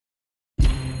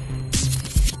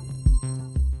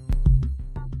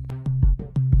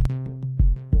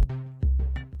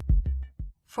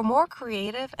For more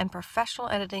creative and professional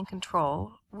editing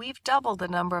control, we've doubled the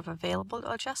number of available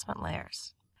adjustment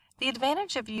layers. The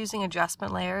advantage of using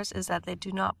adjustment layers is that they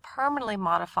do not permanently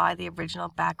modify the original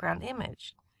background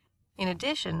image. In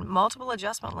addition, multiple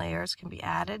adjustment layers can be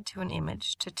added to an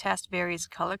image to test various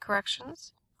color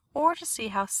corrections or to see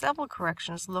how several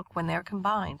corrections look when they're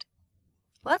combined.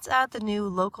 Let's add the new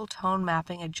local tone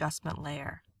mapping adjustment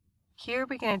layer. Here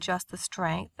we can adjust the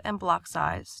strength and block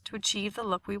size to achieve the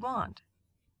look we want.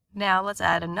 Now let's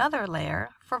add another layer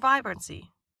for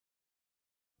vibrancy.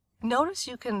 Notice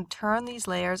you can turn these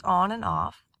layers on and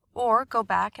off, or go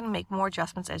back and make more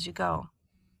adjustments as you go.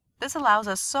 This allows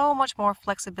us so much more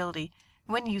flexibility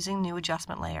when using new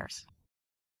adjustment layers.